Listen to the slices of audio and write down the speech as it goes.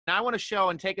I want to show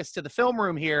and take us to the film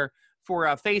room here for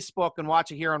Facebook and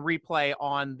watch it here on replay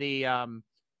on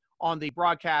the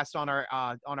broadcast on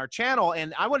our channel.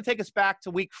 And I want to take us back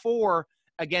to week 4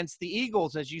 against the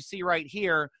Eagles. As you see right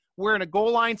here, we're in a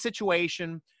goal line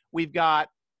situation. We've got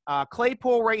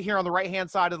Claypool right here on the right-hand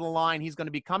side of the line. He's going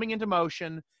to be coming into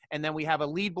motion. And then we have a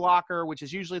lead blocker, which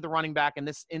is usually the running back. In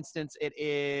this instance, it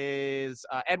is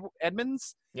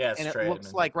Edmonds. Yes, and it Trey looks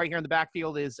Edmonds. like right here in the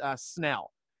backfield is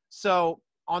Snell. So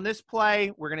on this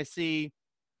play, we're going to see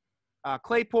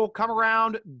Claypool come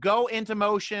around, go into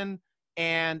motion,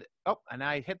 and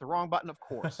I hit the wrong button, of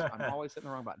course. I'm always hitting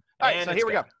the wrong button. All right, so here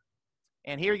we go.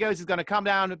 And here he goes. He's going to come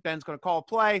down. Ben's going to call a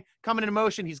play. Coming into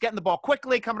motion. He's getting the ball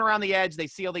quickly, coming around the edge. They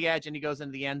seal the edge, and he goes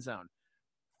into the end zone.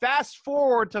 Fast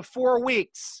forward to 4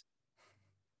 weeks.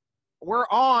 We're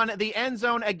on the end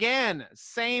zone again.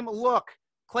 Same look.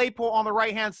 Claypool on the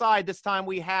right-hand side. This time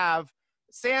we have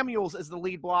Samuels as the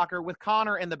lead blocker with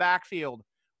Connor in the backfield.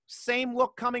 Same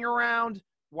look coming around.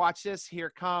 Watch this. Here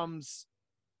comes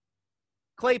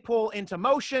Claypool into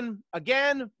motion.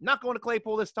 Again, not going to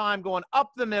Claypool this time, going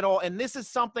up the middle. And this is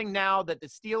something now that the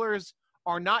Steelers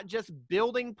are not just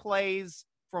building plays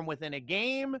from within a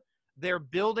game. They're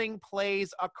building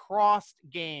plays across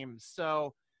games.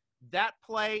 So that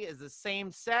play is the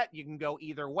same set. You can go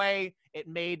either way.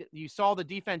 You saw the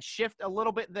defense shift a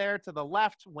little bit there to the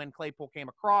left when Claypool came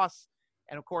across.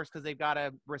 And of course, because they've got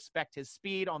to respect his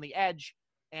speed on the edge,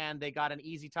 and they got an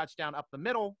easy touchdown up the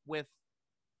middle with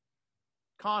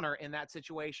Connor in that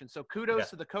situation. So kudos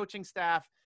to the coaching staff